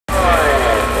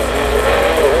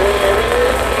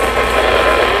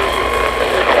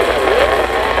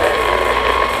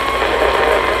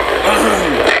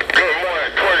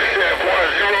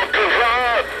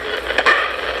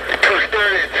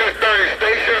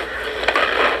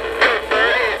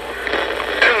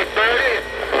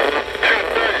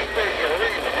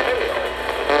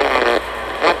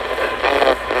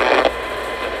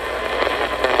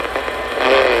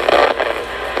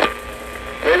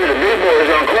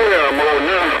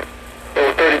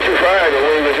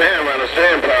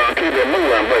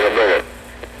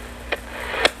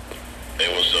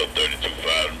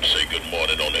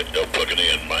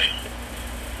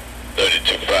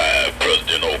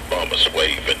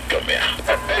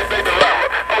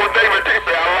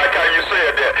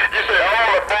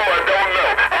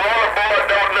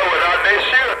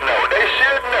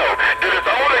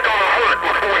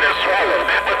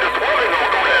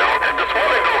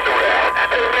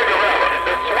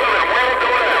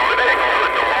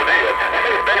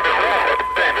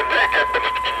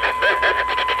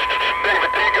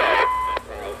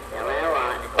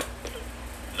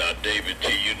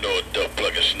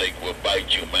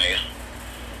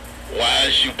Why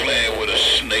is you playing with a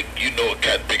snake? You know a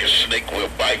cotton picking snake will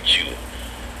bite you.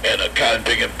 And a cotton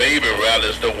picking baby rattle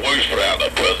is the worst rattle.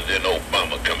 President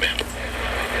Obama, come here.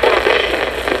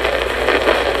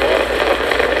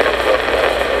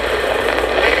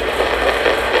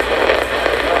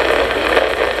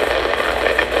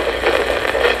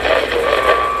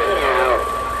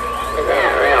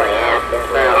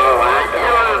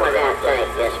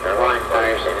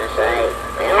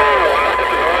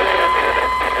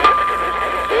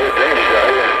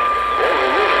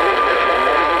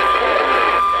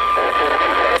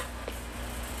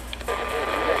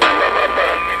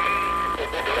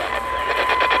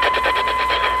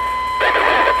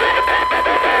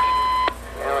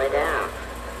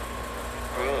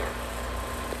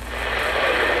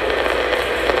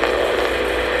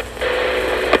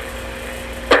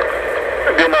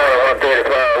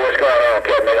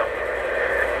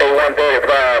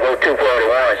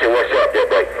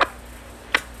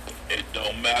 It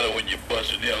don't matter when you're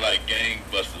busting here like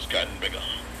gangbusters, Cotton Bigger.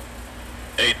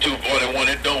 Hey, 241,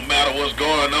 it don't matter what's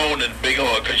going on in Big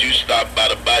Horn, cause you stopped by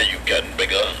the bayou, Cotton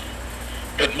Bigger.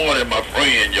 Good morning, my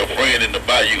friend. Your friend in the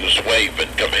bayou is waving.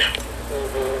 Come here.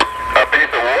 A piece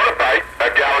of water pipe,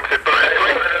 a Galaxy 33.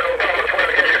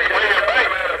 Can you swing and bake?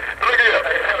 Look here.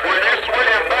 Will you swing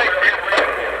and bake?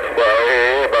 Well,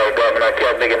 everybody dropping that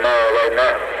Cotton Bigger mall right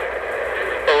now.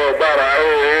 Oh, Obama, I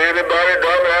heard everybody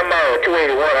dropping that mall.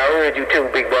 281, I heard you too,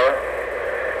 big brother.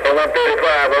 And 135,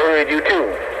 I heard you too.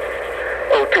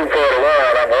 Oh, 241,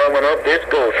 I'm warming up this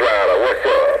Ghost Rider. What's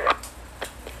up?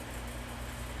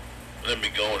 Let me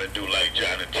go on and do like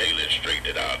Johnny Taylor and straighten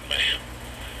it out, man.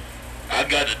 I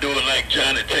got to do it like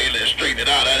Johnny Taylor and straighten it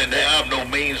out. I didn't have no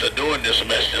means of doing this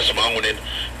mess this morning,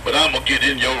 but I'm going to get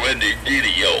in your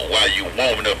video while you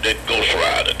warming up that Ghost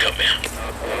Rider. Come here.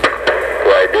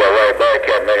 Right there, right back,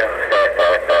 Cat Nigga.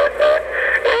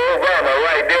 Hey, Obama,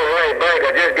 right there, right back.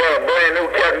 I just got a brand new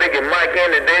Cat Nigga mic in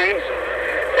today,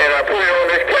 and I put it on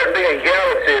this Cat Nigga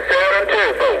Galaxy 7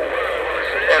 Turbo,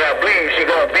 and I believe she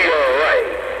gonna be all right.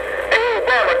 Hey,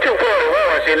 Obama,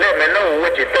 241, she let me know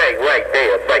what you think right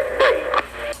there, baby.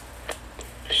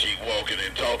 She walking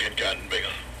and talking, Cotton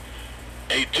Bigger.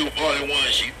 Hey,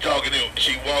 241, she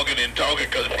walking and talking,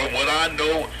 because from what I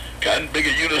know, Cotton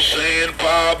Bigger, you the sand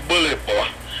power bullet, boy.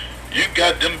 You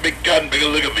got them big Cotton Bigger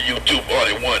looking for you,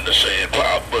 241, the sand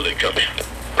power bullet. Come here.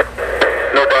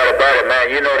 No doubt about it,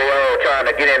 man. You know they all trying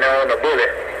to get in there on the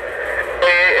bullet.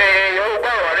 Hey,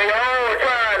 Obama, they all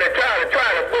trying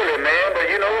to bullet, man, but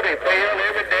you know they fail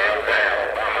every damn time.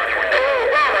 Hey,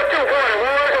 Obama,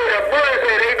 241, so the bullet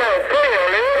say they gonna fail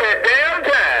every damn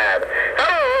time.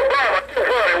 Hello, Obama,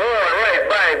 241, right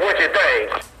back, what you think?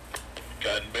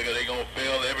 Cotton Bigger, they gonna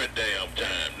fail every damn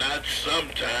time. Not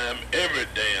sometime, every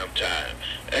damn time.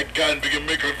 That Cotton Bigger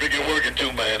microfigure working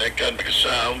too, man. That Cotton Bigger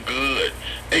sound good.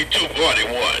 Hey,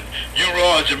 241, you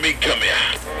Roger me, come here.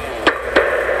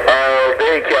 All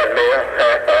day, Cotton Bigger.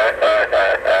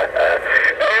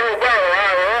 Hey, Obama,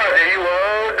 I'm Roger you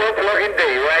all the fucking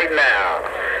day right now.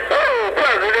 Oh,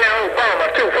 President Obama,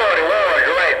 241's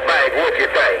right back, what you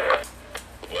think?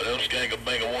 Well, them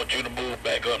skankerbanger want you to move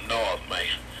back up north, man.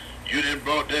 You done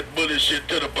brought that bullet shit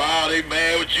to the bar, they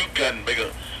mad with you, Cotton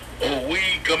Bigger. Oh, we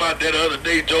come out there the other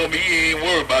day, told me he ain't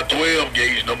worried about 12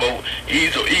 gauge no more. He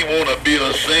wanna be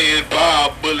a sand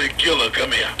power bullet killer.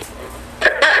 Come here. Hey,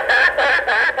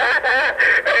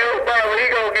 Obama, he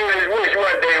gonna get his wish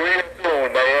one day real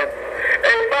soon, man.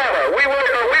 Hey, Obama, we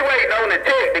waiting on the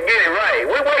tech to get it right.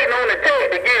 We waiting on the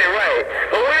tech to get it right.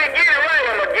 But when he get it right,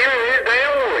 I'm gonna give him his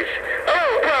damn wish.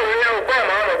 Oh, President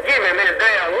Obama, I'm gonna give him his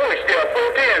damn wish there,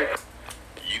 410.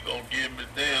 You gonna give him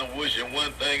his damn wish, and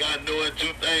one thing I know and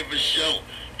two things for sure.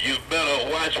 You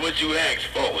better watch what you ask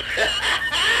for.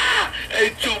 Hey,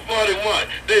 241,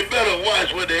 they better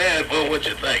watch what they ask for. What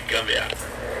you think? Come here.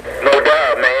 No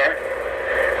doubt, man.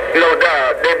 No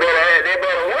doubt. They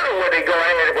better wonder what they gonna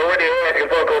ask for, what they asking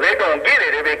for, because they gonna get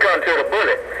it if they come to the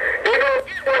bullet. They gonna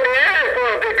get what they ask for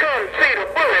if they come see the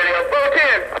bullet. They're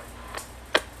 410.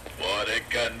 Boy, that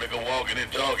Cotton Bigger walking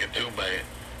and talking too, man.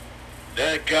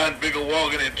 That Cotton Bigger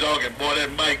walking and talking, boy,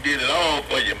 that mic did it all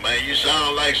for you, man. You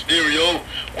sound like stereo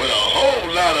with a whole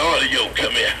lot of audio.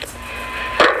 Come here.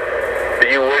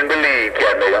 You wouldn't believe,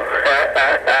 Cat Nigga. Oh,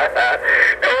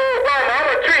 Obama, I'm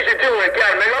gonna treat you to it,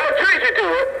 Cat Nigga. I'm gonna treat you to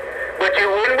it. But you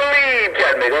wouldn't believe,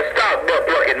 Cat Nigga. Stop that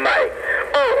plucking mic.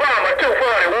 Oh, Obama,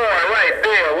 241 right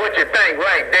there. What you think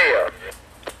right there?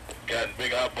 Cotton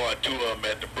Bigger, I bought two of them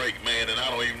at the break, man, and I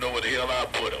don't even know where the hell I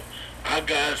put them. I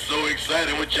got so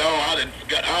excited with y'all, I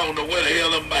don't know where the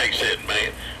hell the mic's at,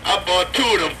 man. I bought two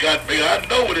of them, Cotton Bigger. I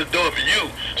know what it's doing for you,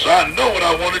 so I know what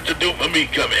I wanted to do for me.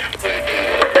 Come here.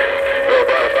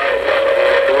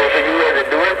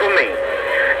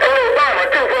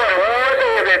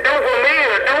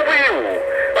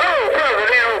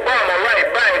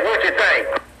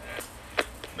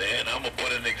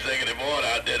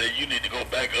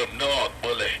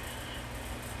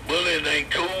 ain't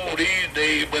cool these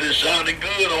days, but it's sounding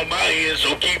good on my end,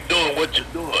 so keep doing what you're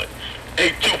doing.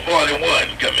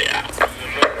 8241, come here.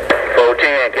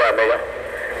 410, Cowboy.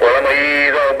 Well, I'm going to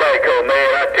ease on back, cause,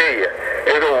 man, I tell you,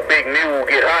 this old big mule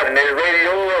get hot in this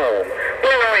radio room.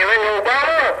 Put on your radio,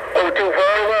 Obama.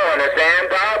 0241, the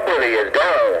Sandpower Bully is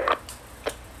gone.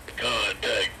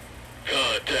 Contact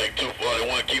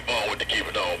 241, keep on with the keep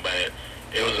it on, man.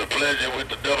 It was a pleasure with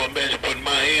the double measure putting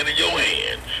my hand in your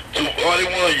hand.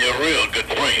 241, you're a real good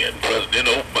friend. President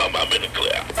Obama, I'm in the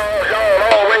clear.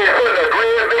 Y'all always put a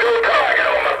great big old target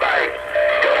on my back.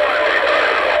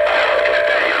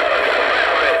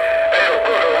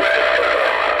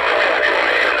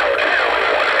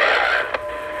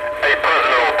 Hey,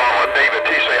 President Obama, David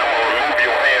T. say I'm going to remove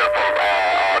your hand from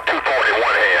 241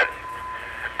 hand.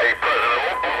 Hey, President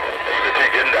Obama, David T.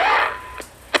 getting down.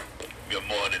 Good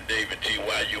morning, David T.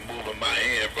 Why you moving my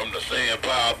hand from the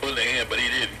Sandpower Bully hand, but he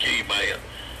didn't keep my hand.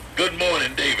 Good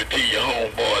morning, David T. Your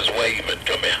homeboy's waving.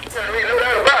 Come here. We know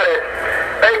that about it.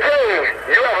 Hey, King,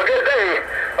 you have a good day.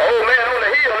 Old man on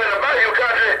the hill in the Bayou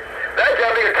country. That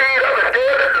got me teed up and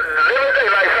scared the living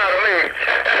daylights out of me.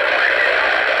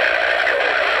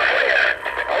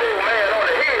 Old man on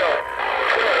the hill.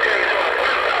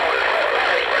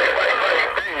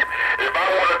 If I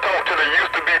want to talk to the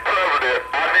used-to-be president,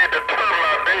 I need to turn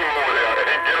my beam over there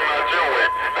and get him out your way.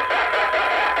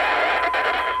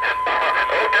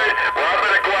 Okay, well, I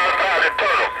better go outside and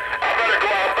turn him. I better go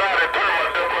outside and turn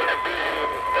my fucking beam.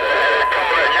 Come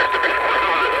on, that used-to-be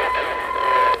president.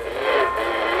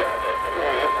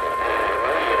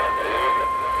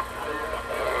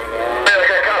 Man, I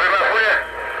got copy, my friend.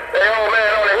 Hey, old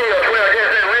man on the hill, swear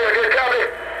against that real good copy.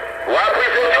 Well, I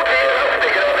appreciate you, King. I'm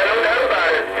sticking up there, no doubt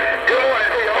about it. Good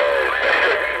morning to you, old man.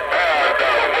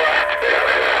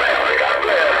 God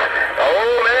bless.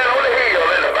 Old man on the hill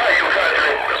in the Bayou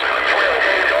country. 12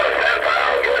 gauge on the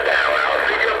Sandpower. Get down. I'll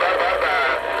see you.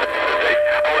 Bye.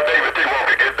 Oh, David T.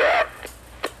 Walker, get down.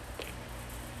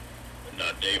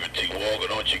 Now, David T. Walker,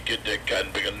 don't you get that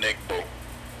cotton picker neck book.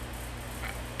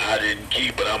 I didn't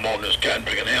keep it. I'm on this cotton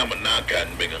picking hammer now,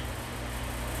 cotton picker.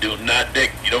 Do not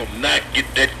get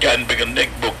that cotton picker neck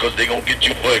book, because they're going to get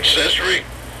you for accessory.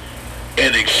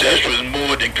 And accessory is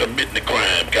more than committing a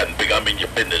crime, cotton picker. I'm in your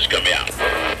business. Come here.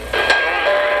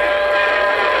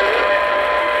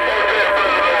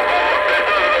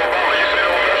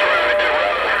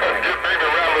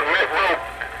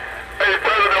 Hey,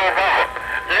 President Obama,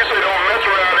 you say don't mess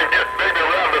around and get baby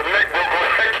around the neck broke on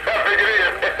that big it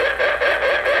is.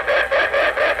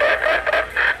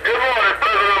 Good morning,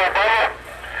 President Obama.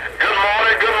 Good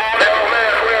morning. Hey, old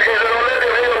man, swear against it. Don't let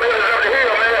them hill builders up the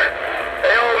hill, man.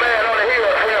 Hey, old man on the hill,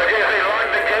 swear against it. Lock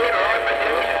the gate.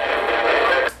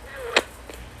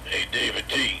 Hey, David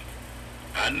T.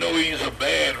 I know he's a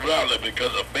bad rattler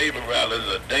because a baby rattler is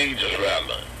a dangerous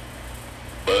rattler.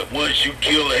 But once you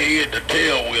kill the head, the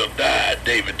tail will die,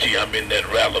 David T. I'm in that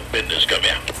rattler business. Come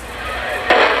here.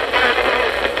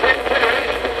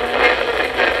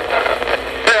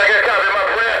 Hey, I got copy, my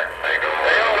friend. Hey,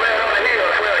 old man on the hill,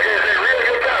 swear against it. Real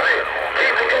good copy.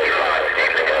 Keep the gate locked.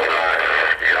 Keep the gate locked.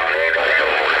 You don't need to go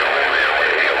old man on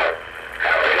the hill.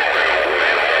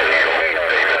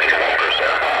 David T. Walker,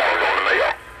 Sandpower, going to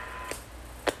mail.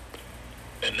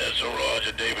 And that's a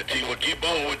Roger, David T. Well, keep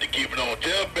on with the keeping on.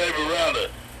 Tell Baby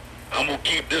Rattler I'm going to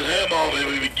keep this hammer off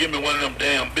him if he give me one of them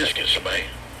damn biscuits, man.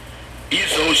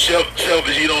 He's so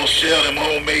selfish he don't sell them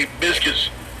homemade biscuits.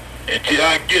 Until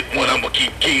I get one, I'm going to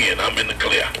keep keying. I'm in the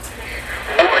clear.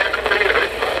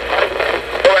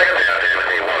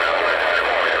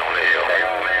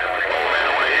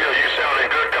 You sounding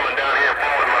good coming down here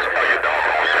forward. Must be your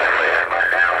doggone self, man.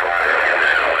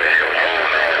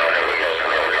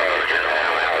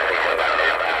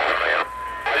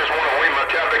 I just want to wave my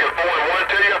Catholic and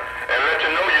 4-1 to you and let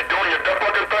you know you're doing your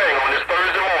fucking thing on this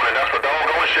Thursday morning. That's for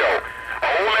doggone show.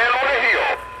 Old man on the hill,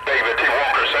 David T.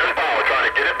 Walker, Sandpower, trying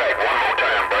to get it back one more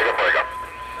time. Breaker.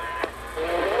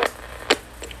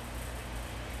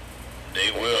 They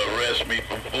will arrest me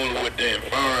for fooling with the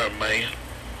infirm, man.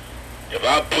 If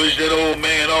I push that old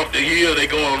man off the hill, they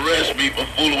gonna arrest me for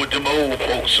fooling with them old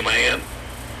folks, man.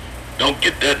 Don't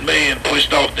get that man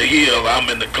pushed off the hill. I'm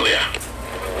in the clear.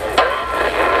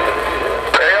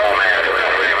 Hey, old man.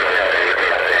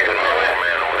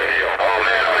 Old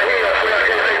man on the hill, swear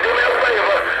against it. Do me a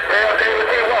favor. Tell David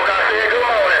T. Walker I said good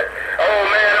morning. Old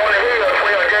man on the hill,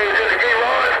 swear against it. Get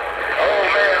on. Old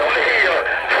man on the hill,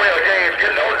 swear against it.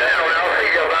 Get on down. I'll see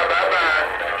you. Bye.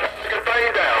 Good thing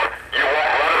down. You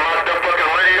walk right in my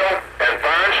fucking radio and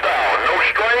fine style. No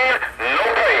strain, no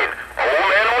pain. Old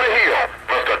man on the hill,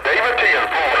 Mr. David T. in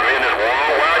Florida in his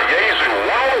worldwide Yazoo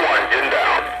 101 getting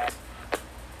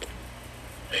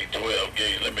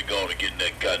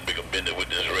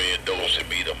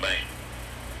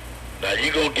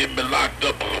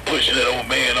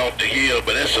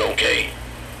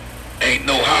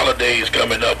days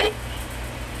coming up.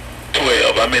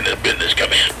 12. I'm in the business.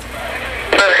 Come here.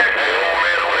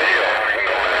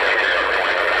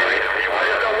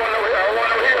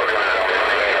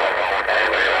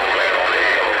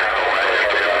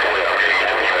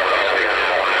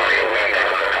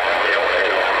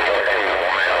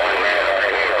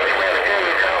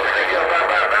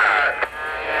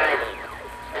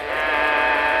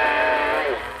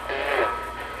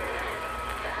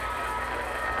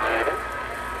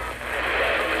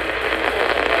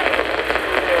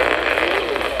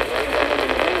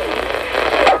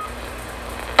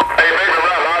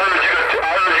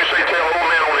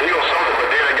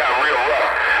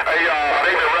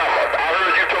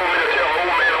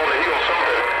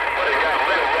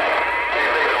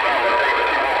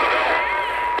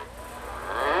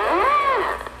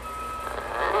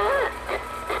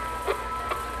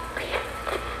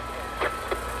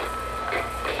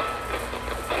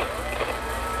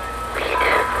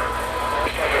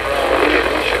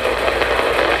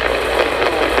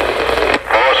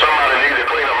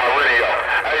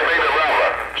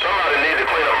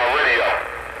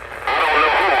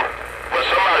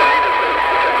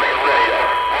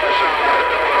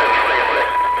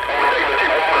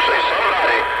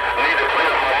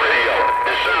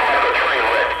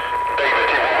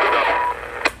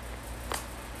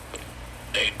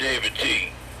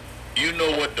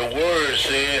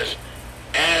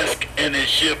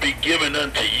 Shall be given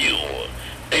unto you.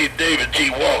 Hey, David T.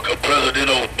 Walker, President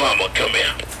Obama, come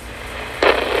here.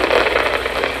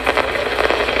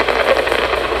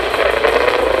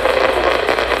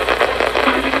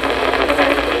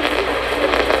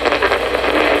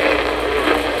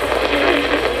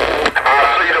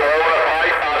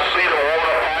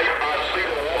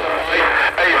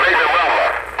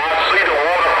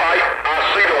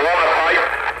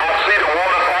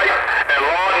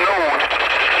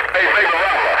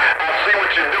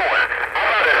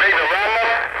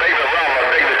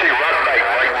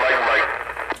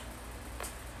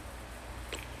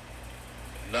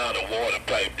 Now the water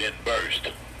pipe didn't burst.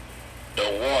 The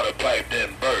water pipe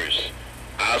didn't burst.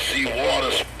 I see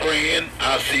water spraying.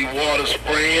 I see water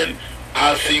spraying.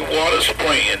 I see water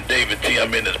spraying. David T.,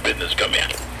 I'm in this business. Come here.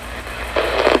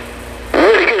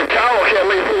 Ready to get the tower cat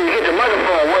ready for you to get the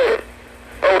microphone wet.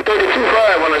 Oh,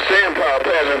 32.5 on the sand power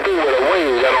passing through with the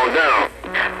wings out on down.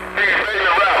 Hey, baby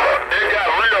rapper, it got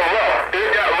real rough. It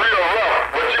got real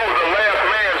rough, but you was the last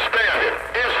man standing.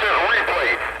 Instant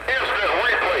replay. Instant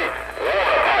replay.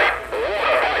 Water pipe.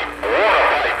 Water pipe. Water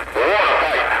pipe. Water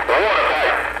pipe. Water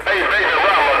pipe. Hey, baby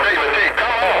rapper, David T.,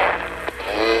 come on.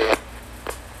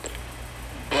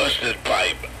 Busted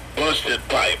pipe. Busted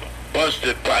pipe.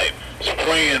 Busted pipe.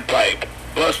 Spraying pipe.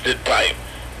 Busted pipe.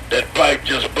 That pipe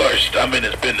just burst. I'm in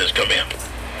this business. Come here.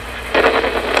 Wait a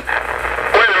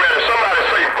minute. Somebody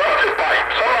say busted pipe.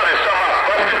 Somebody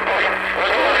somehow busted pipe.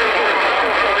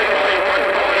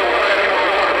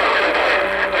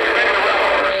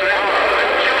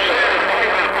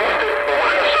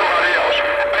 Somebody else.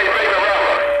 Hey, baby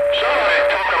rapper, somebody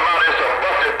talking about it's a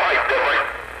busted pipe that right.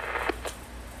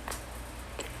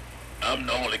 I'm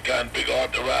the only kind of big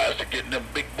authorized to get in them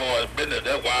big boys' business.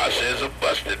 That's why I say it's a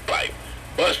busted pipe.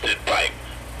 Busted pipe.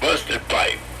 Busted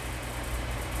pipe.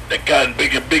 The kind of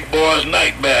big boys'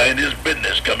 nightmare in this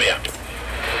business. Come here.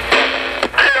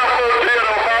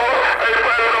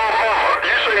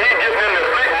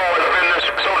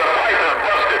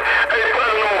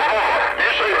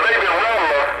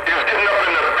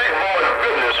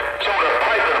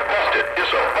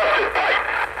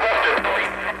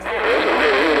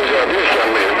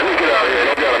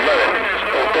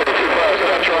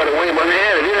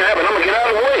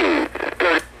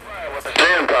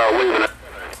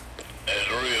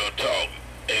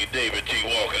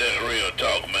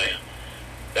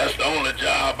 That's the only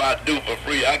job I do for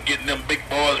free. I get in them big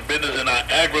boys' business and I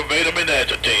aggravate them and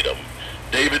agitate them.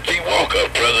 David T. Walker,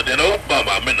 President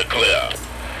Obama, I'm in the clear.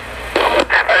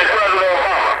 Hey, President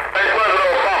Obama. Hey, President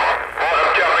Obama. All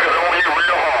them Catholics on you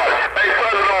real hard. Hey,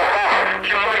 President Obama.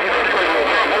 You might get President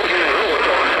Obama.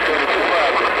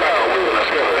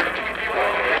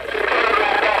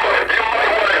 You might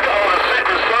want to call the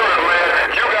Secret Service, man.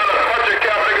 You got a bunch of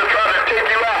Catholics trying to take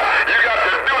you out. You got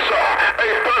to do something.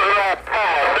 Hey, President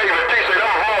Obama, David T. say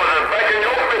them horns is back in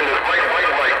your business.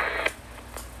 Right.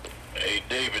 Hey,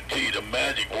 David T., the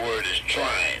magic word is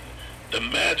trying. The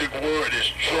magic word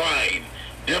is trying.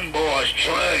 Them boys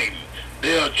trying.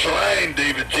 They are trying,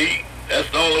 David T. That's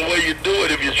the only way you do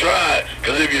it if you try.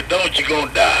 Because if you don't, you're going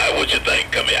to die. What you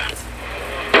think? Come here.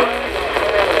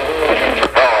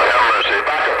 If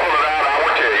I could pull it out, I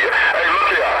would tell you. Hey, look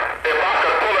here. If I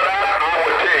could pull it out, I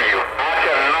would tell you. I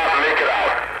cannot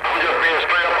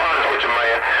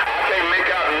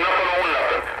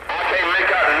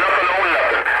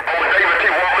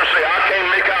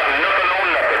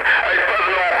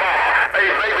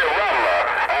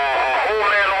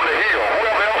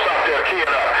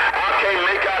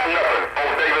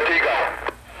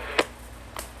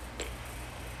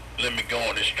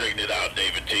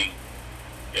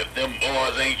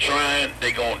boys ain't trying,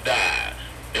 they gonna die.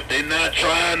 If they not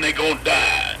trying, they gonna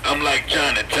die. I'm like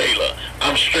Johnny Taylor.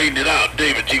 I'm straightening it out.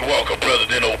 David T. Walker,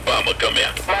 President Obama, come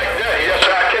here. Like that, yes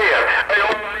I can.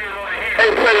 Hey,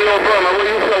 President Obama, what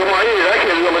you plug my ears? I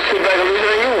can't even sit back and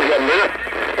listen to you, young man.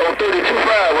 On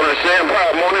 32.5 on the Sam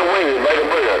Power morning wings, back and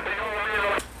bread.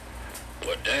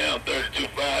 Well, damn,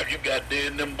 32.5, you got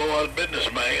dead in them boys' business,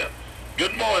 man.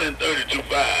 Good morning,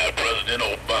 32.5, President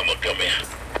Obama, come here.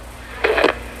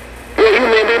 Yeah, you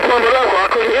may be pumping up, I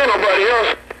couldn't hear nobody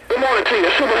else. Good morning to you,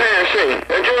 super handshake.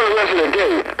 Enjoy the rest of the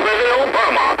day. President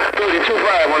Obama,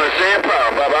 32.5 on the Sam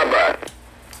Power, bye-bye-bye.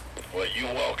 Well, you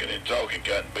walking and talking,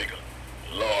 Cotton Picker.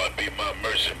 Lord be my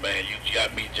mercy, man. You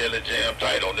got me jelly jam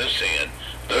tight on this end.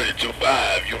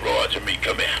 32.5, you Roger me,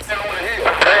 come here. Every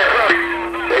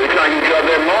time you drop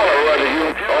that mauler, Roger,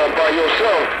 you all by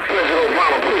yourself. President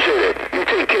Obama, appreciate it. You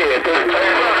take care of that.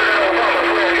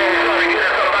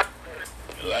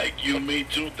 Like you, me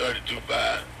too,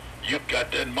 32.5. You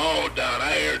got that maul down.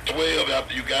 I heard 12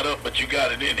 after you got up, but you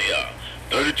got it in here.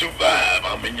 32.5,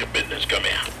 I'm in your business, come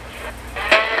here.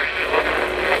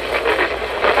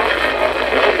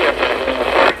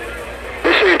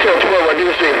 This say tell 12, I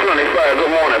do say 25,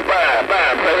 good morning. Bye,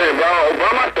 President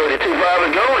Obama, 32.5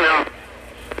 is going now.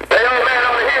 Hey, old man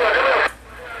on the hill,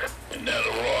 and now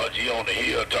the Raj, he on the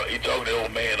hill, he talking to the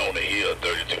old man on the hill,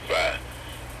 32.5.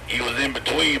 He was in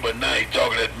between, but now he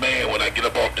talking to that man when I get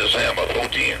up off this hammer,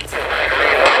 410.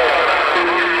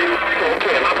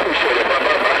 Okay, I appreciate it,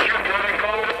 bye-bye.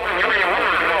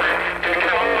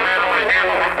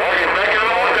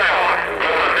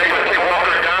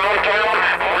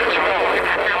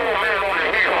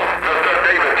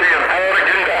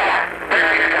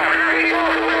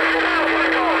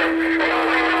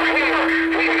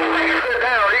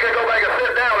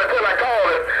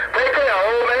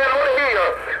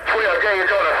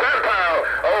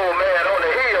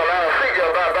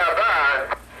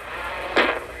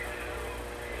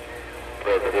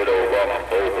 President Obama,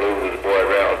 old blues boy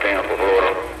around Tampa,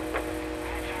 Florida.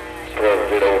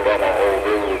 President Obama, old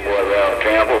blues boy around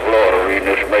Tampa, Florida, reading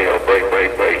this mail, break.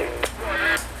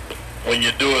 When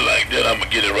you do it like that, I'm going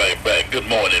to get it right back. Good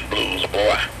morning, blues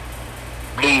boy.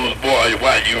 Blues boy,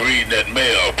 why you reading that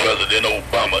mail, President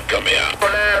Obama, come here. 935,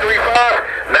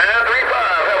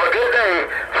 have a good day.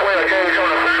 12 gauge on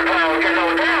the first pound, get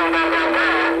on down,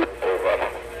 Obama.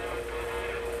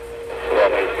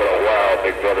 Obama, it's been a while,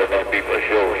 big brother, them people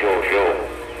show.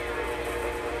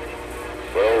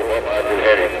 Well, Obama, I just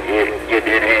had him get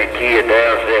in here and key it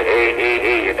down, say,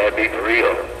 hey, and that be for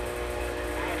real.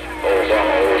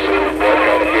 Obama, old blues boy,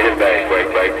 trying to get it back, break.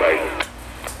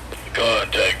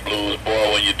 Contact, blues boy.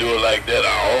 When you do it like that,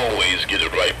 I always get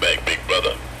it right back, big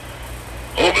brother.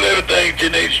 Hopefully everything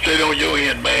generates straight on your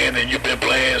end, man, and you've been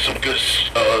playing some good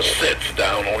sets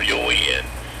down on your end.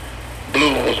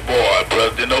 Blues boy,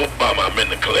 President Obama, I'm in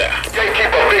the clear. Can't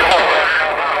keep a big heart.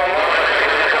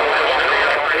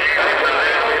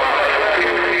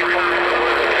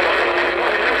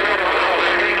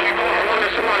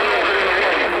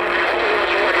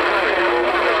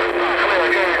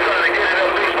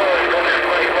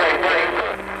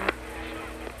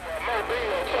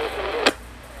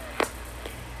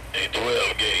 Hey,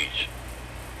 12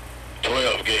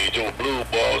 gauge, old blue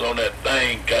balls on that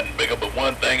thing, cutting bigger, but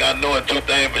one thing I know and two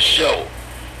things for sure.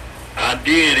 I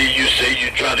did hear you say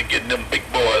you trying to get in them big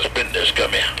boys' business,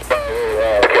 come here.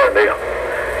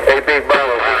 Hey, big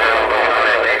brother.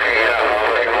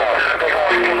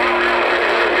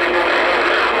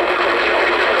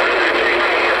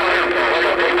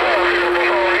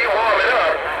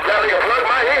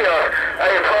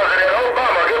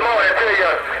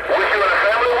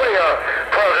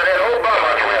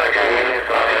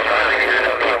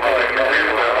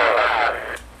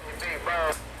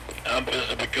 I'm supposed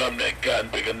to become that cotton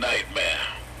picker nightmare.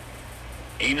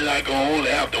 He not gonna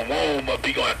only have to warm up,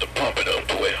 he gonna have to pump it up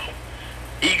 12.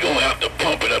 He gonna have to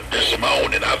pump it up this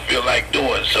morning. I feel like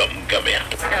doing something, come here.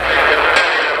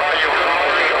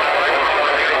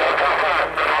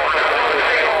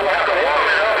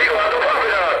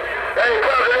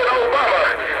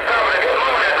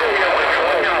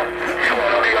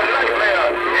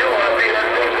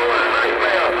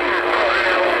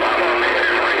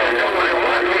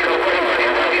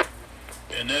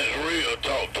 And that's real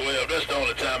talk, 12. That's the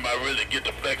only time I really get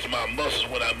to flex my muscles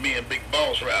when I'm me and Big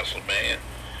Boss wrestle, man.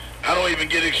 I don't even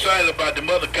get excited about the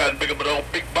mother cotton picker, but when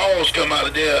big balls come out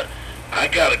of there, I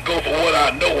gotta go for what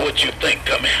I know, what you think,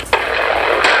 come here.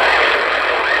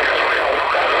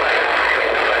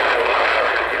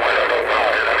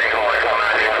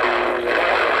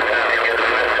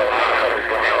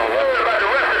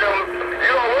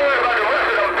 You don't worry about the rest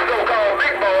of them so-called big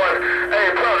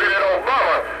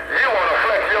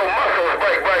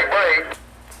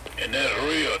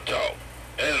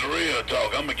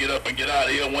I'm gonna get up and get out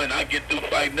of here when I get through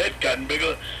fighting that cotton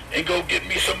bigger and go get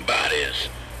me some bodies.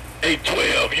 Hey,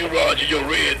 12, you Roger your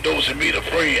red dose and meet a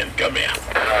friend. Come here.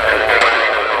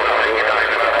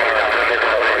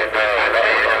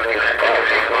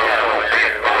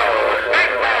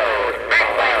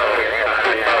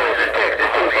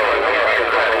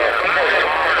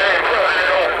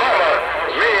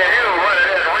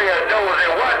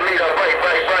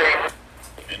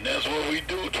 And that's what we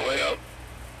do, 12.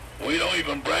 We don't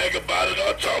even brag about it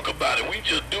or talk about it. We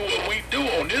just do what we do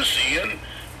on this end.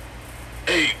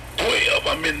 Hey, 12,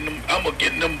 I'm gonna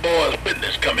get in them boys'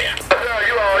 business. Come here. You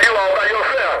all by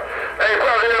yourself. Hey,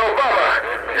 President Obama,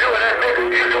 you and that nigga,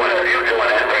 you doing that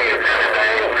thing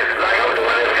like I'm doing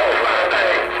this Ghostwriter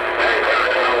thing. Hey,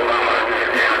 President Obama,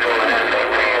 you doing that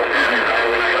thing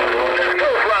like I'm doing this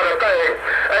Ghostwriter thing.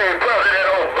 Hey, President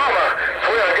Obama,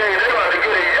 swear again, they about to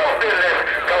get in your business,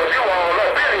 cause you all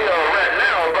up in here right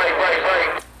now, break.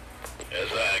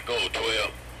 That's how it go, 12.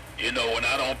 You know, when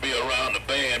I don't be around the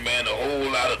band, man, a whole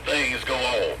lot of things go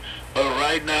on. But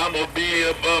right now, I'm going to be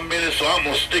here for a minute, so I'm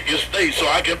going to stick and stay so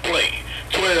I can play.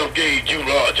 12 gauge, you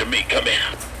Roger me. Come here.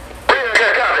 Real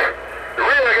good copy.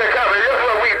 That's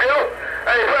what we do.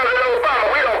 Hey, President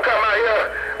Obama, we don't come out here.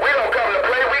 We don't come to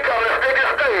play. We come to stick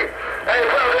and stay. Hey,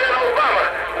 President Obama,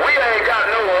 we ain't got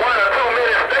no 1 or 2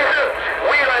 minute stations.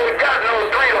 We ain't got no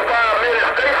 3 to 5 minute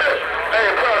stations. Hey,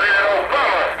 President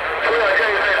Obama, 12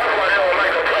 gauge, that's why they don't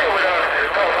like to play with us,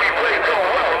 because we play too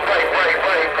well.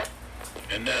 Break.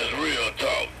 And that's real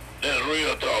talk. That's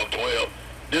real talk, 12.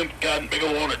 Them cotton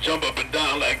picker want to jump up and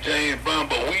down like James Brown,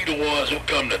 but we the ones who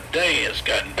come to dance,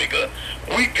 cotton picker.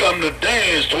 We come to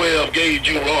dance, 12 gauge,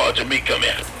 you Roger me. Come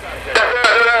here. That's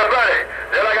right.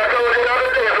 Just like I told you the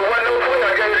other day, if it wasn't no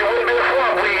 12 gauge, it wouldn't be a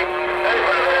swamp weed. Hey,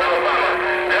 President Obama,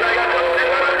 just like I told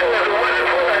you the other day, if it wasn't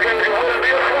 12 gauge, it wouldn't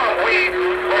be a swamp weed.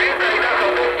 Well, he think that's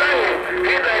a big thing.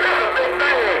 He think that's a big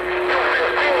thing.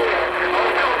 215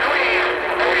 on 2 tweeds,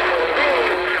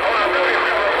 815 on a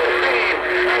 3715.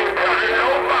 Hey, President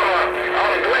Obama,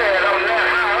 I'm glad I'm that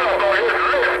high up on his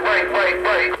list.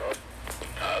 Break.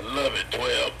 I love it,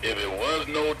 12. If it was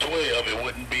no 12, it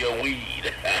wouldn't be a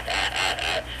weed.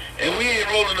 And we ain't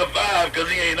rolling the 5 because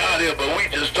he ain't out here, but we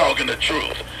just talking the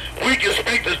truth. We can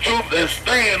speak the truth and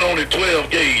stand on it, 12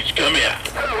 gauge. Come here.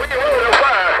 We ain't rolling the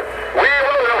 5. We ain't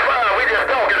rolling the 5. We just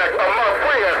talking among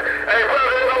friends. Hey,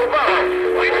 President Obama,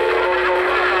 we ain't rolling the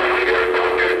 5. We just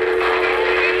talking.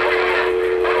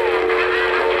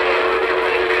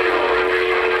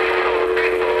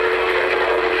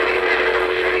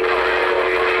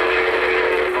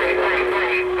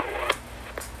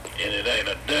 And it ain't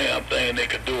a damn thing they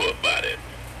could do about it.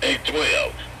 Hey,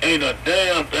 12, ain't a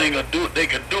damn thing they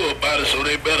could do about it, so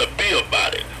they better be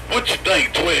about it. What you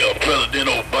think, 12, President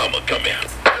Obama? Come here.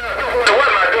 What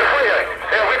my good friend?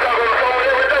 Yeah, we talk on the phone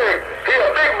every day. He a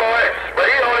big boy, but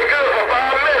he only good for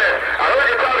 5 minutes. I heard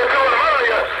you talking to him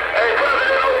earlier. Hey,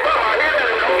 President Obama, I hear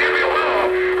that. Don't get me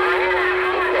wrong.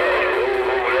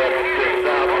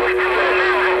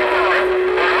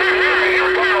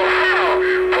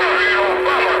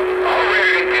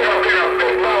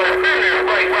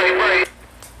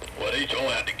 Well, they don't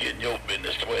have to get in your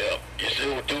business, 12. You see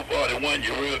with 241,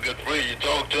 you're a real good friend. You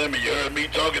talk to him and you heard me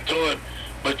talking to him.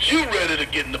 But you ready to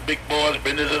get in the big boy's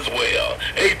business as well.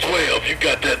 Hey, 12, you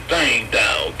got that thing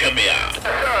down. Come here. Hey,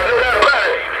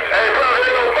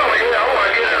 President Obama, yeah, I want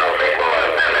to get in the big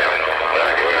boy's business.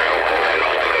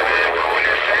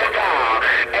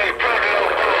 Hey, President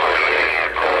Obama,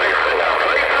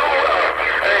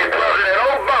 hey, President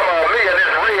Obama, me and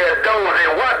this red dozy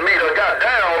what meter got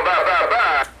down,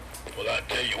 bye. Well, I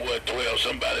tell you what, 12,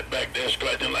 somebody back there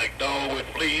scratching like dog with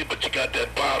fleas, but you got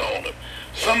that pot on him.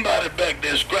 Somebody back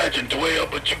there scratching,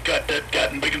 12, but you got that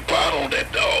cotton picking pot on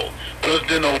that dog.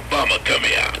 President Obama, come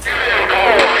here.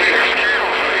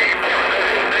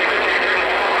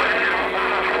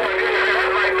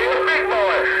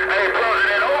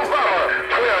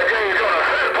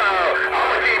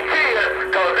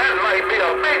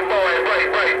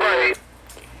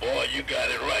 Boy, you got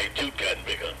it right too, cotton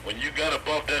picker. When you got up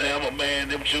off that hammer, man,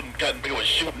 them shooting cotton picker was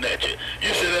shooting at you.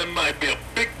 You said that might be a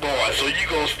big boy, so you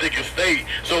gonna stick and stay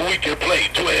so we can play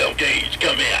 12 gauge.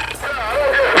 Come here.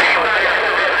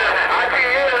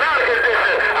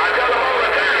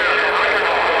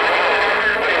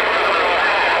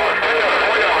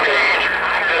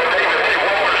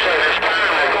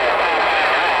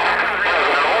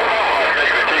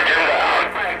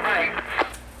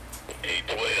 Hey,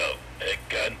 12, that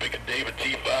cotton picker David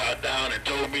T. fired down and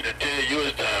told me to tell you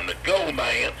it's time to go,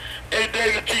 man. Hey,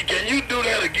 David T., can you do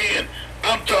that again?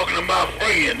 I'm talking to my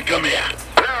friend. Come here.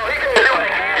 No, he can't do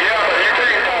it. Yeah, but you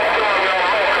can't talk to him no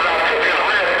more.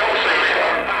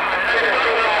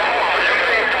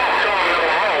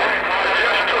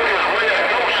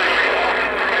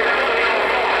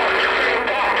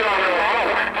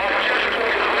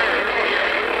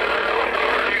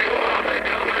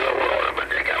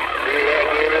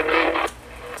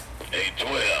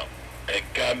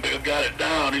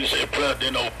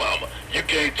 President Obama. You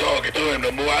can't talk to him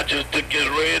no more. I just took his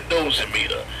red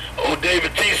dosimeter. Oh,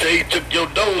 David T say he took your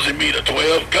dosimeter,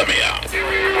 12. Come here.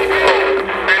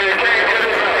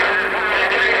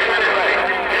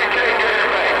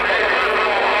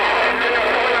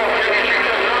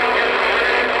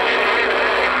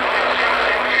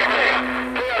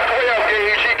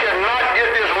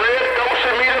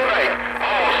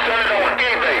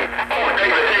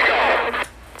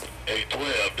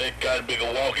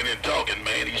 Walking and talking,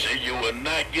 man. He said you will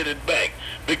not get it back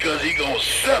because he gonna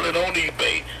sell it on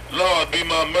eBay. Lord be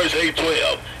my mercy,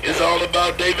 A12. It's all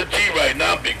about David T right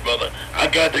now, big brother. I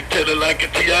got to tell it like a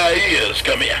T.I. is.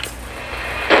 Come here.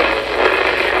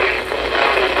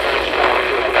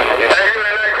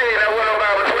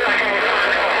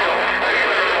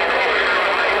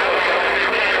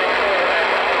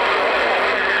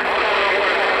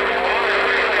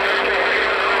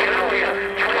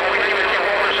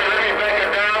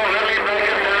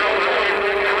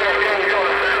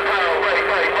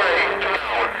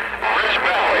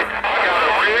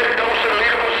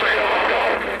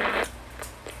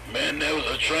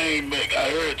 Train wreck. I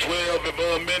heard 12 and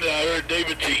for a minute I heard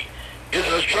David T. It's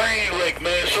a train wreck,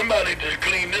 man. Somebody to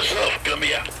clean this up. Come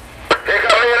here.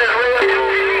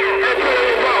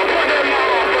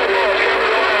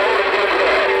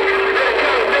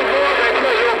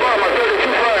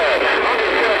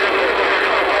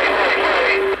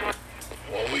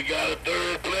 Well, we got a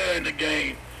third player in the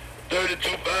game.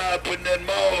 32-5 putting that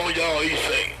maul on y'all, he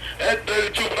say. That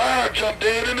 32-5 jumped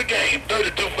in the game.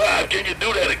 32-5, can you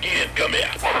do that again? Come here.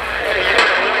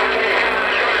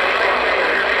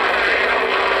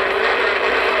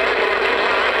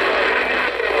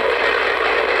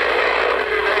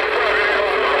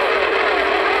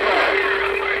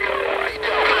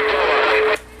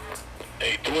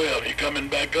 Hey, 12, you coming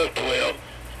back up, 12.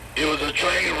 It was a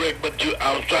train wreck, but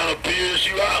I was trying to pierce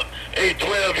you out. Hey,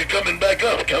 12, you coming back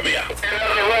up. Come here. Unit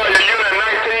 19.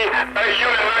 Hey,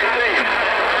 Unit 19.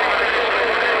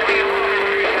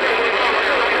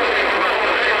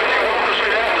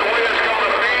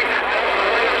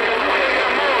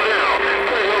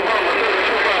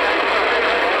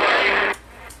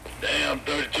 Damn,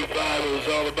 32-5, it was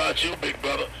all about you, big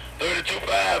brother.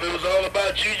 32-5, it was all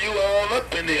about you. You all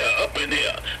up in here, up in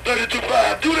here.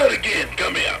 32-5, do that again.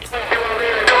 Come here.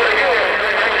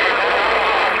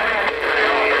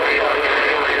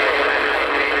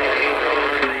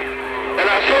 And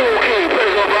I sold King,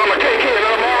 President Obama, take care.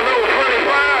 I'm on those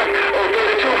 25 or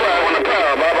 32-5 on the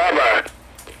power. Bye.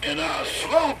 And I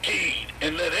slow keyed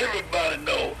and let everybody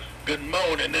know. Good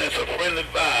morning, that's a friendly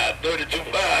 5.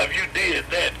 32-5, you did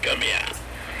that. Come here.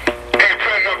 Hey,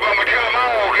 President Obama, come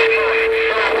on. Hey,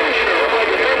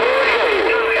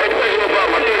 President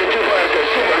Obama, 32-5 said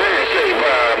Superman say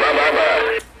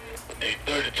bye. Hey,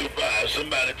 32-5,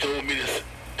 somebody told me to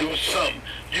do something.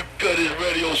 You cut his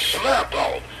radio slap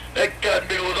off. That cotton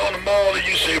nigga was on the mall and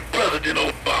you say President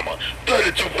Obama.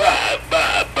 32-5,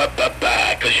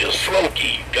 bye, cause you're slow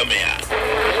key. Come here.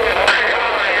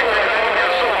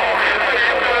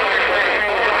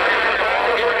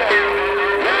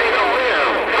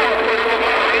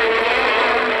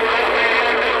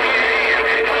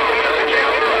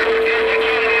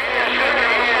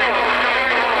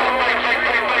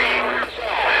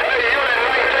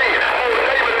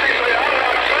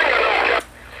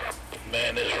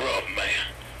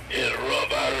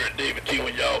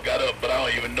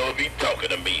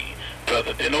 To me,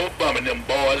 President Obama and them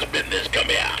boys' business. Come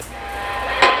here. I'm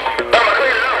gonna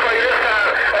clean it up for you this time.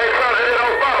 Hey, President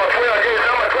Obama, 12 years,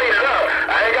 I'm gonna clean it up.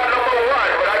 I ain't got no more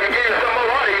watch, but I can give you some more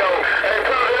audio. Hey,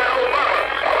 President Obama,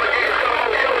 I'm gonna give you some more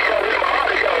yo-yo with my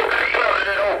audio.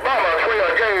 President Obama,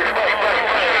 12 years,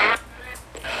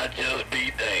 I just be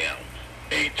damned.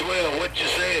 Hey, 12, what you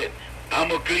said? I'm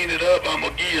gonna clean it up. I'm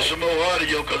gonna give you some more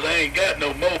audio because I ain't got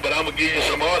no more, but I'm gonna give you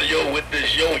some audio with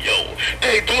this yo-yo.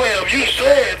 Hey, 12, you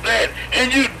said that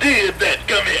and you did that.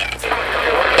 Come here.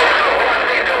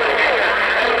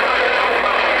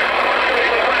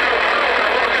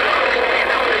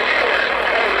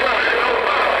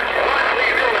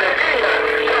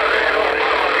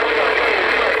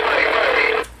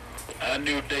 I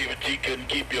knew David T couldn't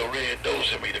keep your red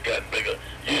dosimeter got bigger.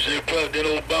 You said, President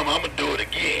Obama, I'm going to do it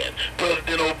again.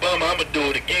 President Obama, I'm going to do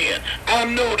it again. I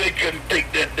know they couldn't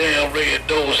take that damn red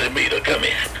dosimeter. Come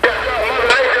here.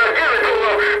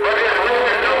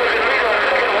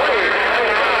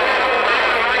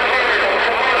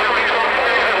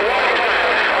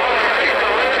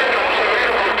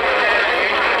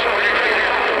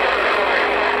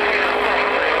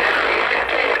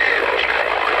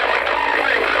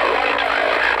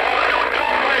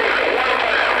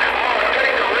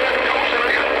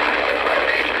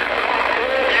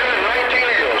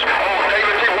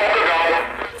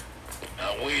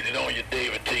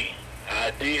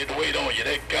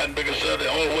 you. That cotton picker son, the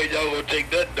only way y'all gonna take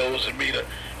that dosimeter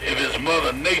if it's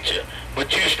Mother Nature.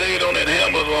 But you stayed on that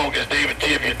hammer as long as David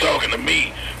T. If you're talking to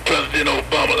me, President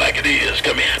Obama, like it is.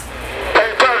 Come here.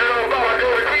 Hey, President Obama,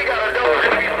 David T got a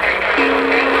dosimeter.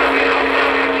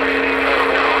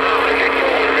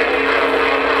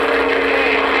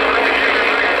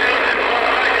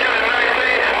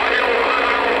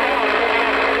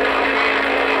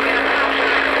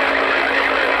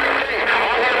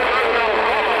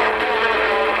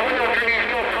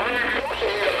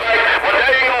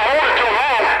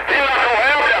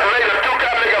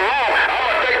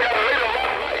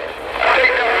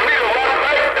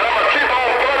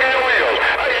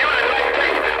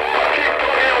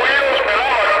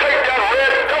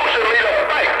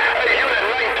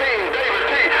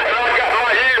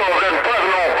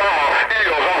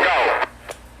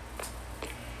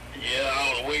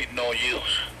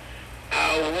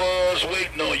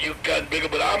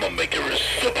 But I'm gonna make it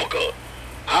reciprocal.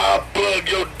 I'll plug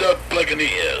your duck plugging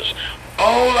ears.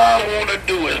 All I wanna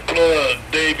do is plug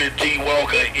David T.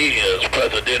 Walker ears.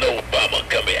 President Obama,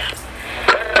 come here.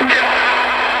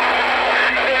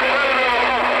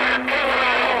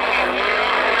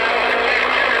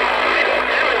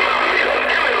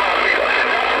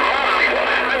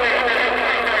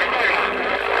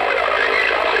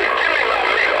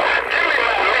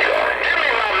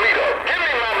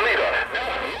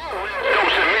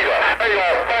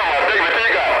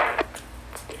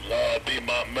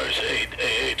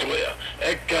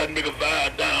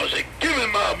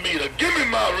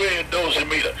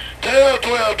 Dosimeter. Tell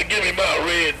 12 to give me my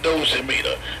red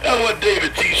dosimeter. That's what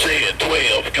David T. said.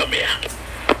 12, come here.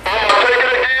 I'm gonna take it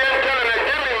again. Tell him to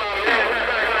give me my meter.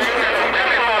 Give me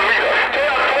my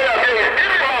meter. Tell 12 again. Give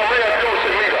me my red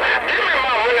dosimeter. Give me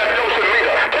my red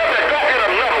dosimeter. Tell him to go get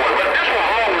another one, but this one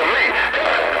belongs to me.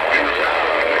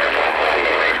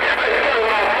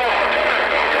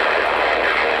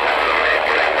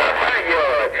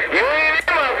 You ain't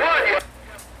in my front yard.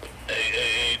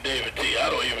 Hey, David T., I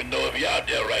don't even know if you're out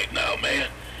there right now, man.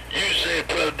 You said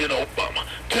President Obama.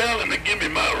 Tell him to give me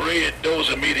my red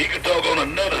dosimeter. He can talk on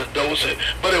another dose,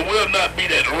 but it will not be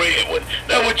that red one.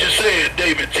 That's what you said,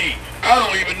 David T. I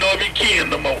don't even know if he can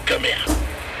no more. Come here.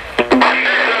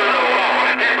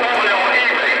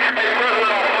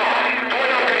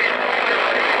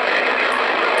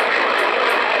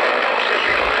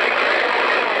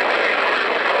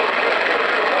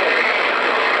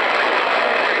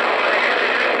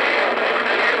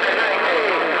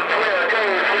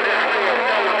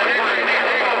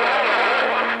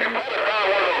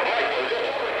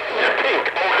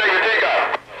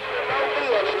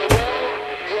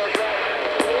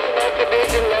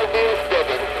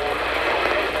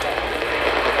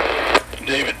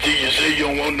 David T., you say you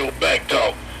don't want no back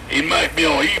talk. He might be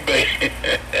on eBay.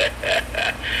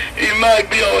 He might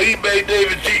be on eBay,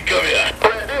 David T. Come here.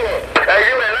 Hey,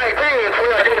 you at 19, so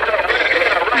I get something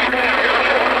right now.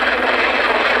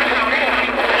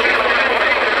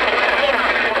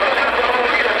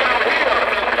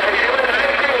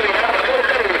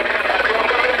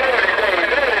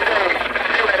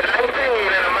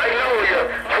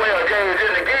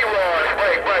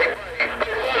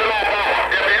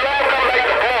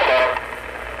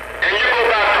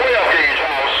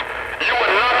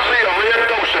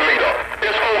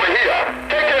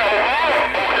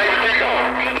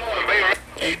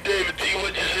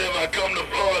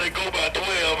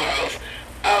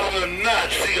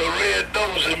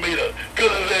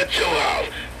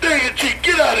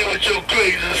 With your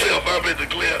crazy self, I'm in the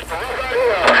clear. Come on,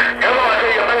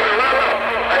 see you, baby Rella.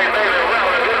 Hey, baby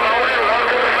Rella, get him on in, love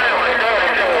to the family.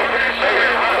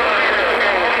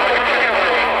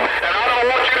 And I don't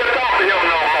want you to talk to him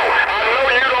no more. I know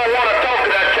you don't want to talk to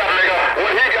that cat nigga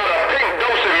when he got a pink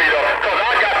dosimeter, because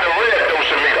I got the red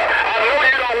dosimeter. I know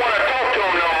you don't want to talk to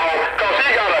him no more, because he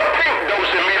got a pink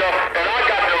dosimeter, and I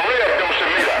got the red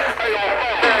dosimeter. Hey,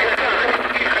 Obama.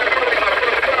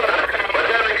 But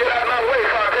then to get out of my way,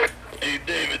 if I take... Hey,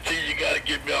 David T., you got to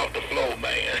get me off the floor,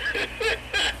 man.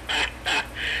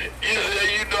 You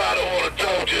say you know I don't want to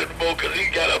talk to you anymore because he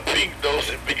got a pink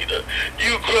dosimeter.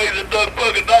 You crazy duck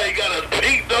bucket, now he got a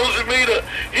pink dosimeter.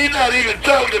 He not even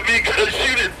talking to me because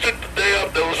you done took the damn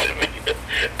dosimeter.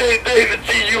 Hey, David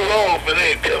T., you wrong for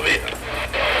that. Come here.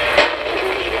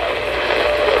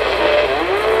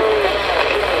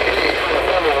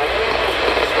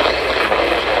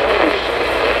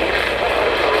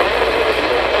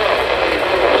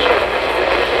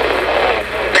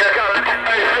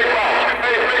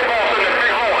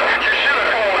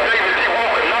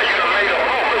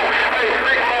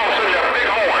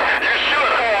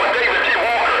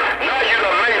 Now you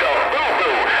done made a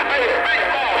boo-boo.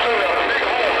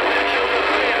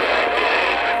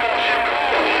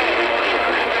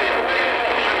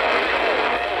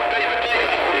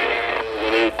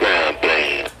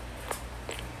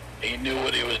 He knew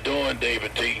what he was doing,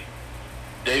 David T.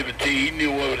 David T, he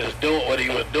knew what he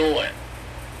was doing.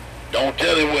 Don't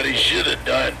tell him what he should have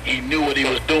done. He knew what he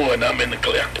was doing. I'm in the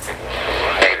clear.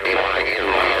 Hey, look here.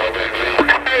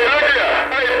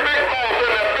 Hey, big balls in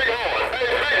that big horn. Hey,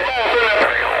 big balls in that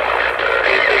big horn.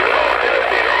 Hey, big balls in that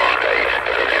big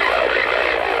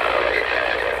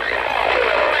horn.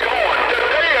 Big horn.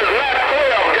 Today is not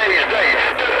 12 gauge day.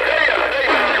 Today is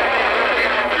day.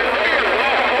 Today is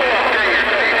not 12 gauge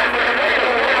day.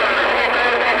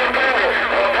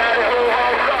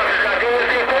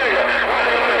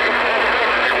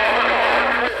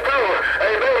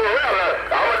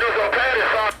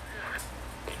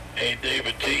 Hey,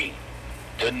 David T.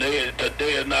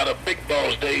 Today is not a big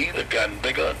boss day either, Cotton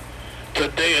Picker.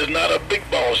 Today is not a big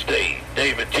boss day.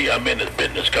 David T, I'm in this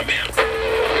business. Come here.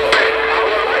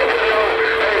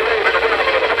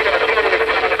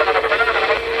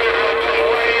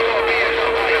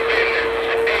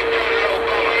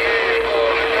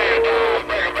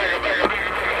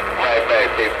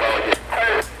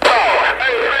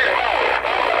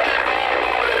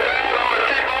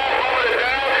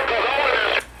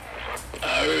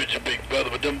 I heard you, big brother,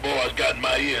 but them boys got in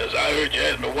my ears. I heard you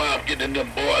ask me why I'm getting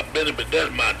them boys business, but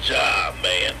that's my job,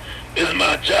 man. It's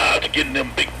my job to get in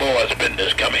them big boys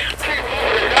business. Come here.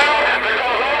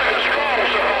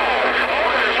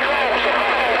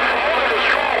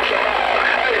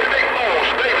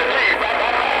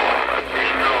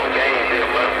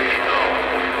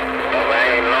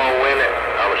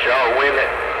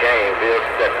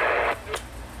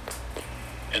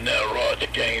 And now, Roger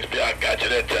Gainesville, I got you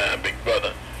that time, big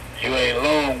brother. You ain't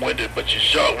long-winded, but you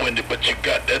short-winded, but you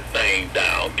got that thing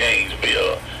down,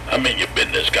 Gainesville. I'm in your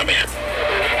business. Come here.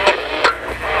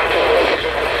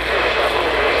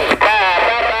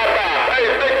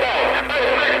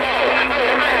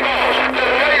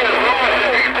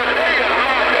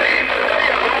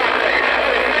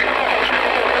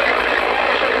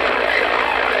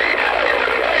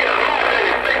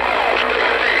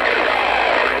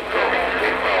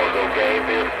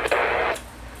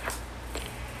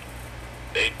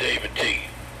 Hey, David T.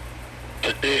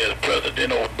 Today is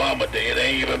President Obama Day. It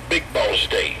ain't even Big Boss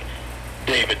Day.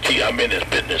 David T, I'm in this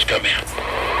business. Come here. You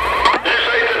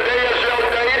say today is your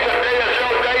day, today is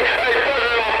your day. Hey,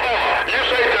 President Obama, you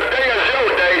say today is your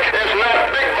day, it's not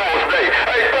Big Boss Day.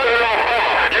 Hey, President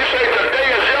Obama, you say today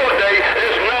is your day,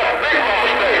 it's not Big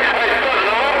Boss Day. Hey,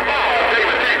 President Obama,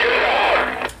 David T, get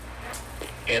down.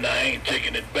 And I ain't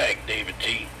taking it back, David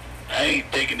T. I ain't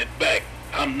taking it back.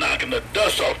 I'm knocking the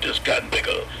dust off this cotton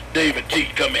picker. David T,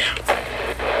 come here.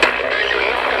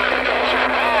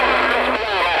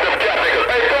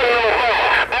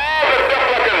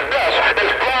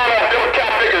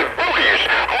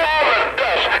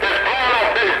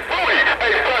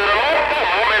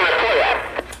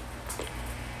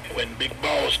 When big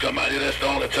balls come out here, that's the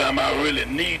only time I really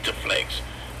need to flex.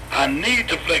 I need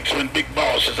to flex when big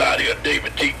boss is out here.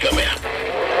 David T, come here.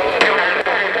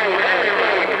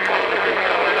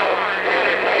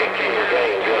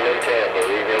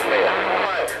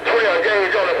 12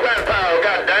 gauge on the flat power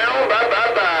got down. Bye.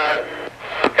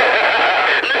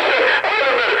 Listen, wait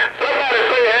a minute. Somebody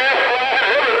say ass flying,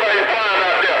 everything's flying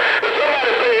out there.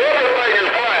 Somebody say everything is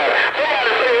flying.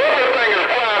 Somebody say everything is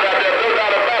flying out there. No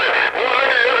doubt about it. Boy,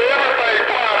 look at everything's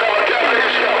flying out of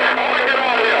Catholic show. I want to get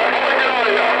out of here. Oh,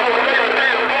 David T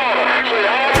is Father. Say,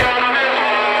 I got this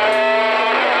one.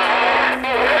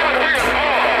 Oh, David T is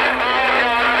Father. I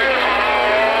got this one.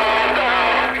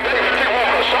 David T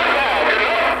Walker, sundown, you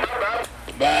know?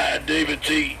 Bye, David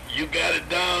T. You got it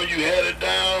down, you had it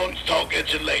down. Talk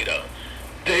at you later.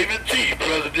 David T,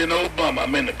 President Obama,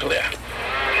 I'm in the clear.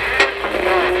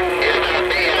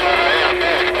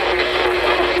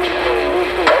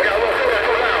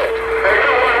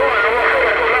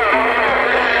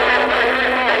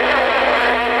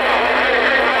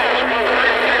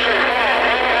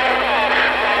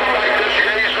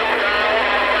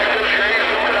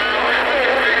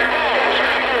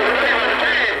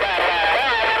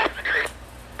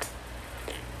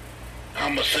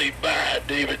 I'ma say bye,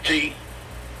 David T.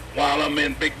 While I'm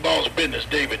in big boss business,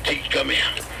 David T, come here.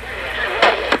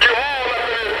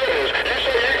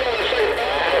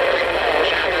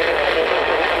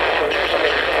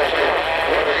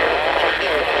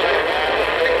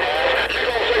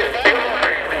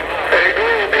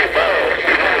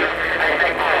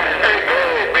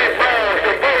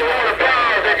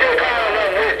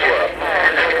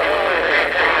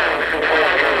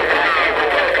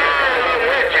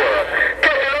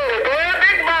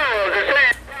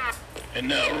 And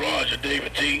now, Roger,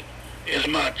 David T, it's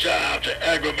my job to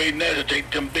aggravate and agitate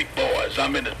them big boys.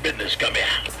 I'm in this business. Come here.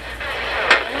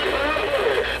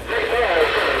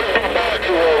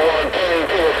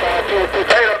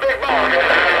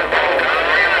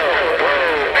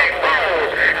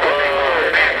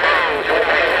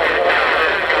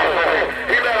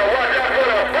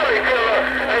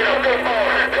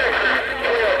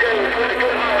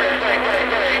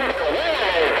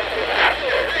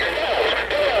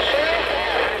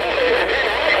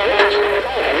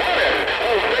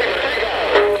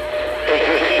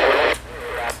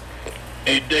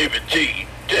 Hey, David T,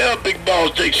 tell Big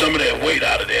Boss take some of that weight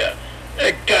out of there.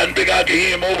 That cotton big, I can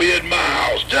hear him over here at my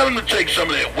house. Tell him to take some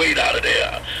of that weight out of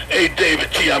there. Hey,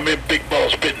 David T, I'm in Big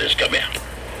Boss business. Come here.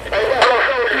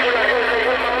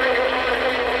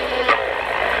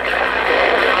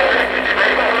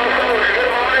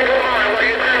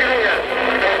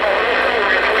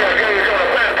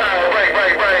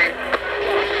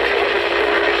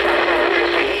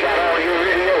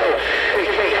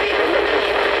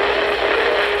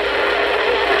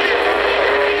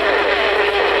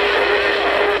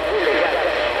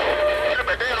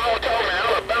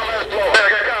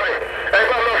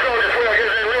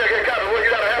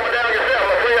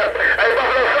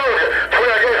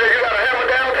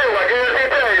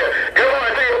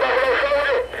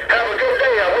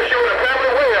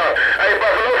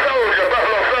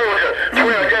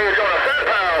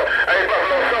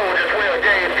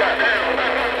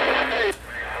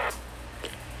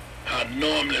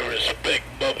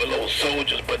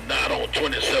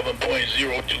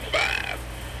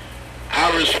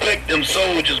 I respect them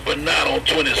soldiers, but not on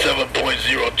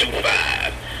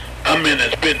 27.025. I'm in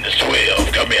this business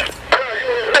 12. Come here.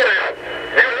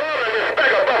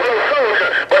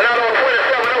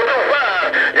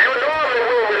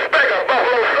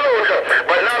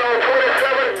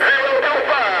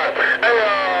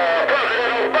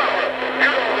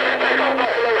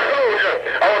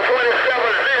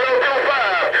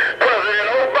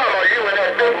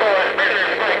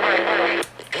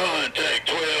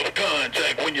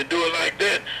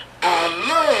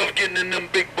 In them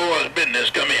big boys' business.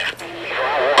 Come here.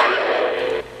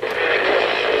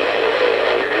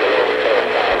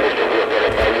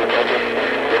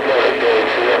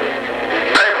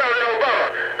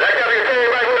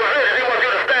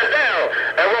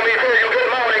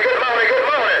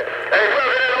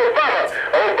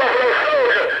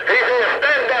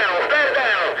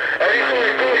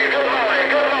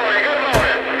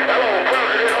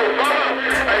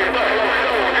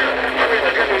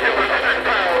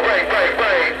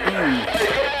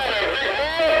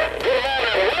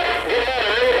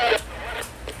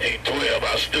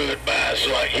 So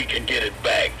he can get it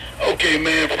back. Okay,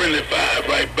 man, friendly 5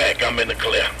 right back. I'm in the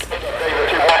clear.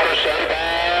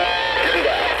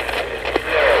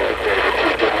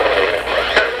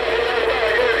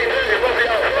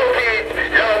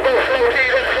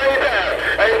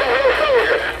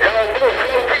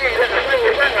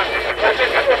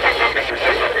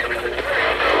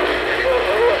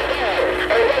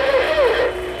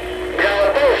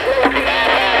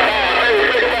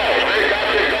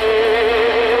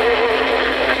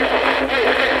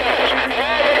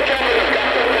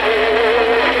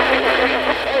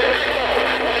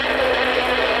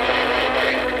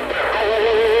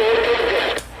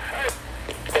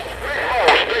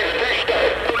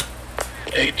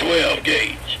 Hey, 12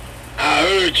 gauge. I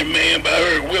heard you, man, but I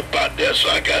heard Whip out there, so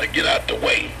I gotta get out the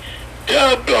way.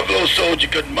 Tell Buffalo Soldier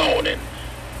good morning.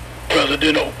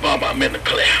 President Obama, I'm in the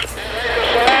clear.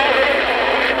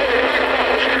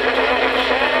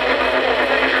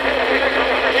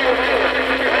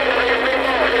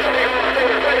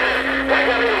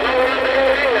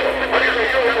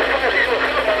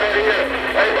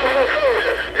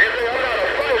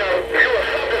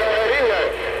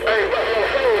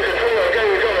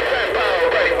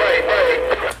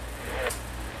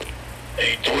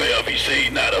 He say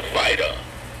he's not a fighter.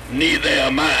 Neither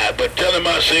am I, but tell him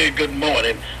I said good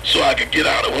morning so I can get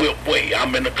out of Whip way.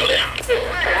 I'm in the clear.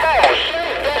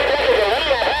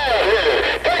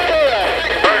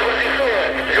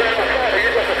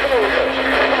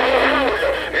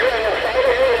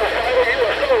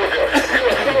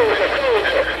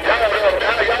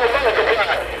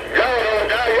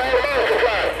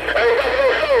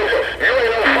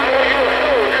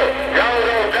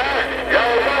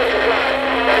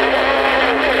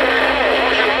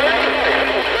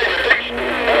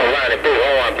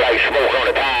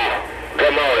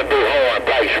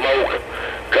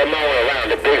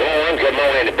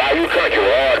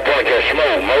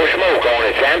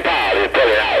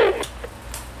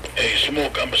 Hey,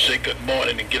 Smoke, I'ma say good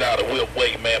morning and get out of Whip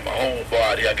way, man. My homeboy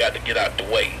out here, I got to get out the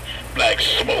way. Black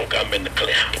Smoke, I'm in the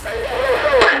clear.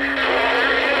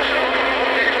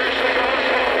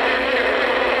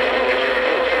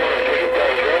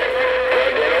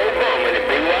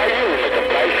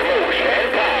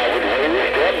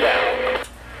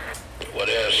 Well,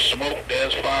 there's smoke,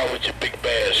 there's fire with your big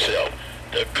bad self.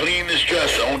 The cleanest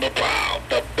dresser on the pile.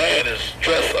 The baddest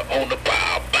dresser on the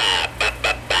pile. Bye, bye,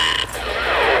 bye, bye.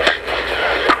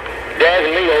 That's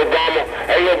me, Obama.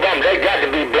 Hey, Obama, they got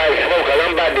to be Black Smoke, 'cause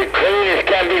I'm about the cleanest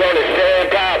cat be on the stand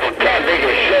pile for cat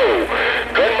biggest show.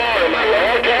 Good morning, my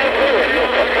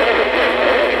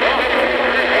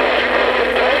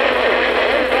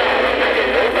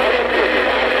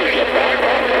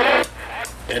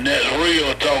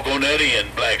cut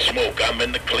in, Black Smoke. I'm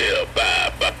in the clear.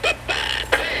 Bye, bye, bye, bye.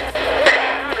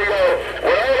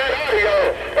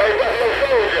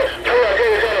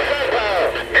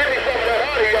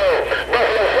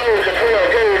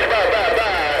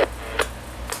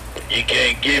 He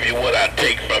can't give you what I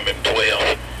take from him,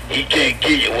 12. He can't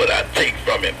give you what I take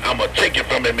from him. I'm gonna take it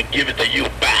from him and give it to you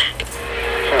back.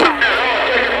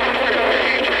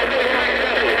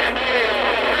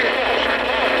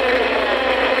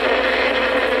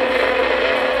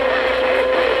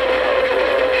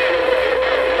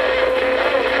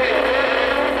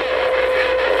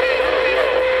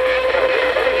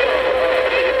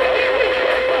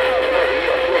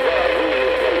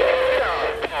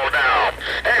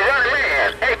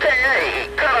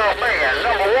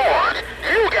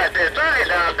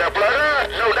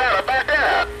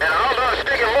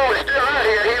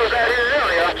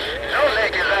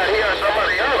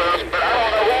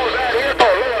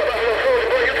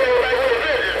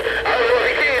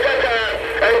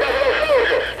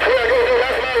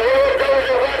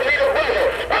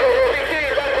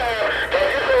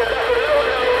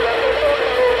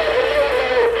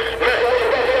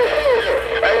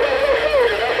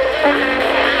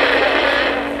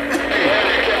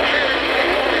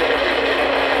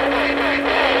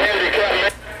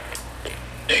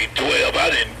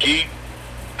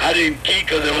 I didn't geek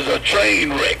because there was a train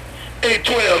wreck. Hey,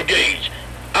 12 gauge.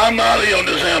 I'm out here on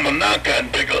this hammer, not cotton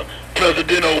picker,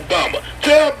 President Obama.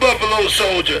 Tell Buffalo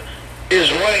Soldier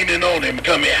it's raining on him.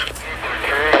 Come here.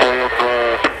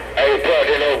 Hey,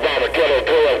 President Obama, tell him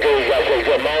 12 gauge I say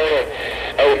good morning.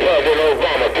 Hey, President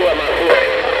Obama, tell my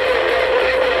friend.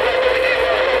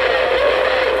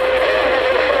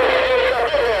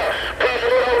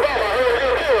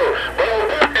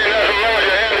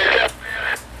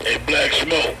 Black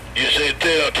Smoke, you said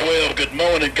tell 12 good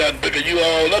morning, cotton picker, you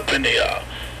all up in here.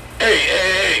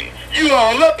 Hey, you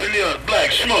all up in here,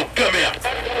 Black Smoke, come here.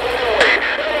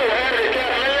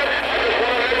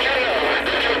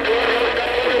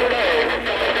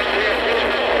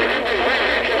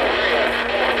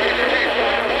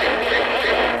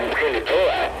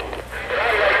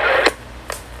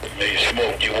 Hey,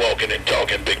 Smoke, you walking and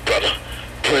talking, big brother.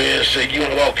 Prayers say you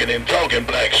walking and talking,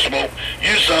 Black Smoke.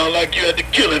 You sound like you at the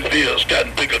killing fields,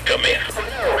 cotton picker, come here. He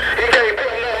can't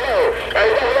put no more. Hey,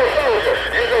 Buffalo Soldier,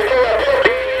 you say go out there.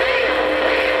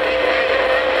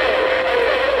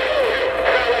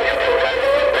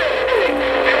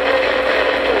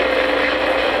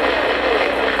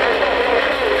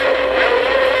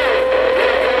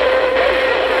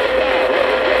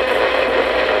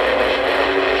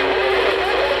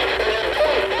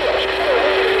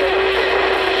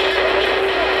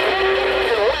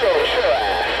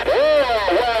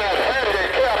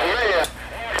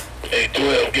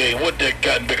 What that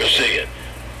cotton picker said.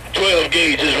 12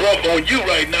 gauge is rough on you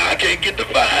right now. I can't get the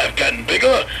 5, cotton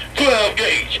picker. 12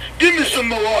 gauge. Give me some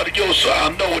more audio so I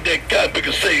know what that cotton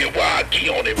picker said while I key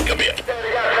on him. Come here.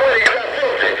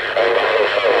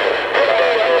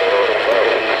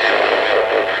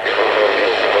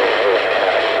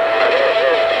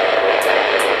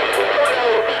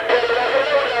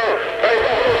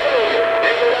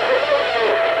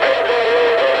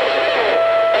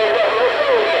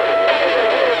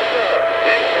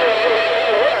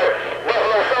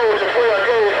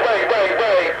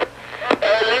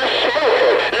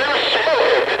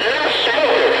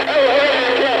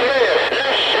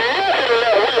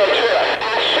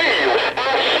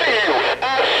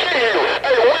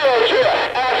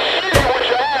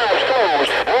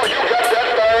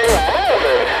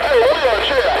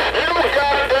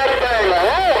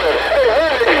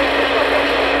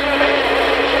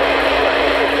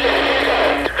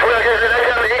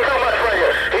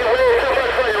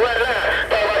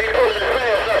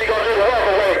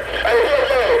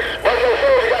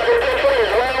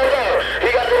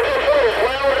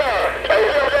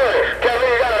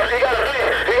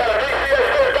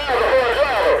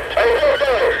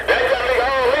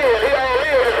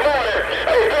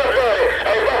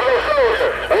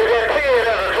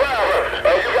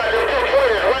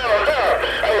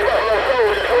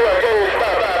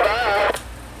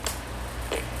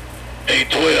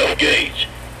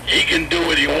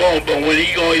 But when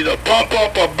he gonna either pump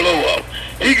up or blow up,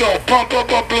 he gonna pump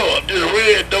up or blow up. This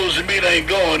red dose of meat ain't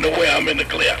going nowhere. I'm in the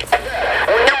clear.